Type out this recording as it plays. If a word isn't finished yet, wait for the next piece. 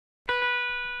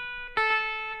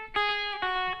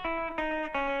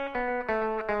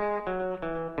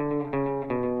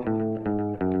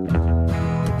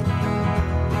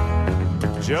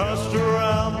Just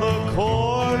around the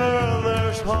corner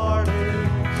there's heartaches.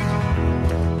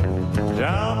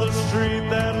 Down the street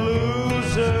that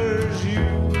losers you.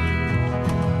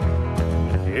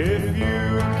 If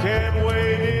you can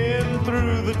wade in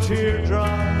through the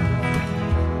teardrops,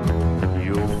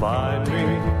 you'll find me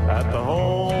at the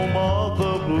home of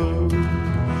the blues.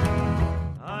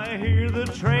 I hear the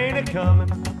train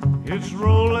a-comin', it's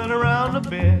rolling around a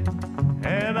bend,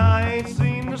 and I ain't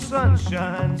seen the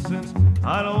sunshine since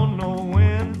I don't know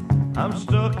when. I'm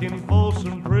stuck in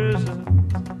Folsom Prison,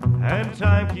 and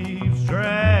time keeps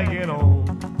dragging on.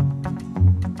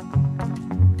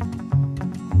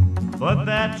 But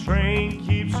that train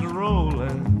keeps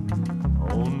a-rollin'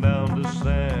 on down to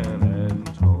San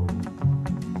Antone.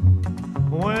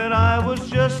 When I was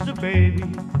just a baby,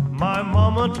 my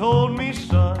mama told me,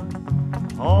 son,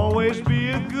 always be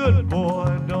a good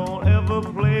boy, don't ever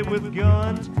play with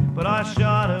guns. But I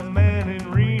shot a man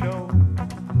in Reno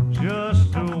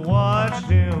just to watch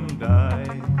him die.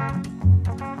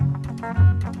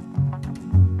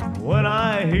 When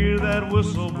I hear that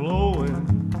whistle blowing,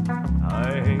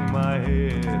 I hang my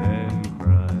head and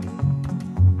cry.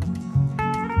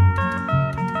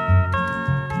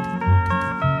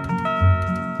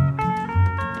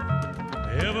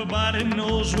 Everybody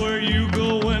knows where you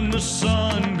go when the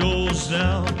sun goes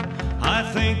down. I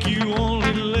think you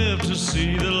only live to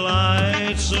see the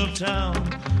lights of town.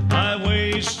 I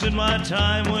wasted my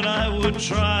time when I would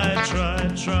try.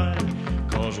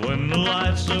 'Cause when the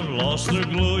lights have lost their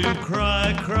glow, you'll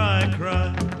cry.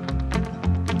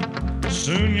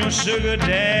 Soon your sugar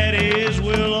daddies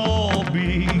will all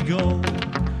be gone.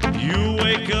 You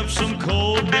wake up some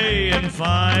cold day and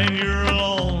find you're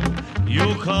alone.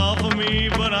 You'll call for me,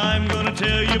 but I'm gonna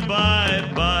tell you bye.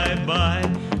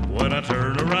 When I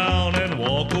turn around and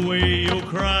walk away, you'll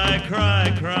cry.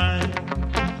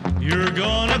 You're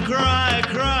gonna cry,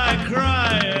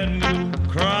 and you'll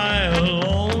cry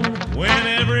alone. When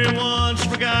everyone's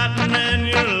forgotten and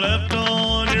you're left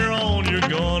on your own, you're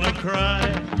gonna cry.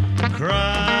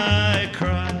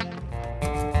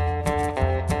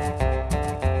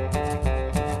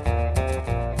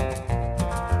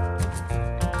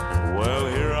 Well,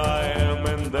 here I am,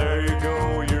 and there you go,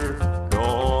 you're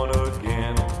gone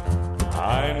again.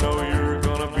 I know you're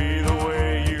gonna be the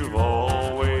way you've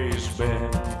always been.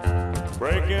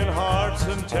 Breaking hearts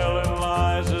and telling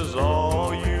lies is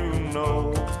all you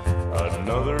know.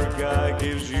 Another guy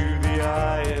gives you the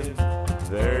eye, and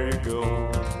there you go.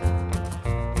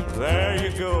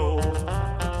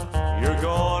 You're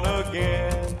gone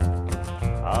again.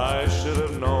 I should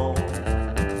have known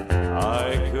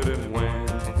I couldn't win.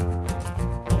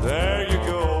 There you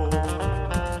go,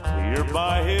 you're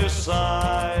by his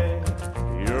side.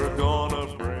 You're gonna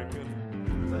break it.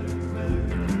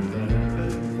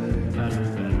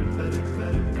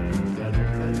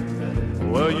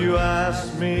 Well, you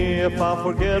asked me if I'll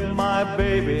forget my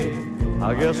baby.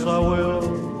 I guess I will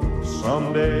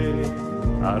someday.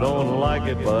 I don't like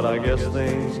it, but I guess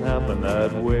things happen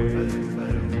that way.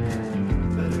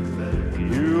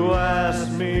 You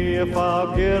asked me if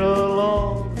I'll get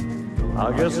along.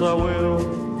 I guess I will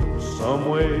some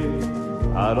way.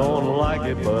 I don't like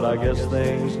it, but I guess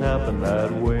things happen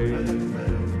that way.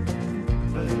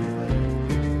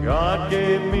 God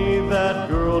gave me that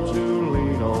girl to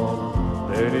lean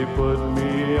on, then he put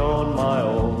me on my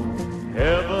own.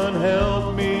 Heaven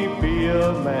help me be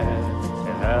a man,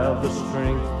 have the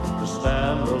strength to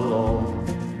stand alone.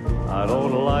 I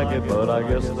don't like it, but I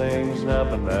guess things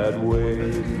happen that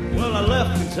way. Well, I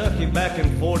left Kentucky back in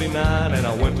 '49, and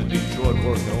I went to Detroit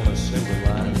working on an assembly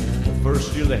line. The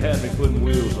first year they had me putting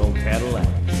wheels on Cadillacs.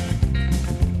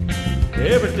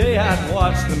 Every day I'd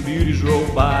watch them beauties roll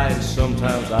by, and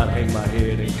sometimes I'd hang my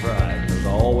head and cry, 'cause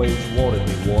I always wanted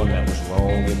me one that was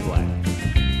long and black.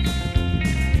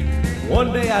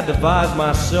 One day I devised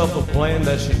myself a plan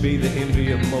that should be the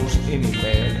envy of most any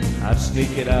man. I'd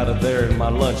sneak it out of there in my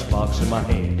lunchbox in my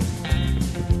hand.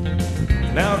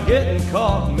 Now getting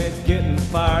caught meant getting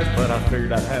fired, but I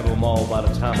figured I'd have them all by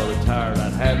the time I retired.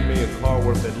 I'd have me a car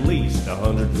worth at least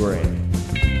 $100 grand.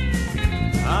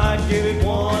 I'd give it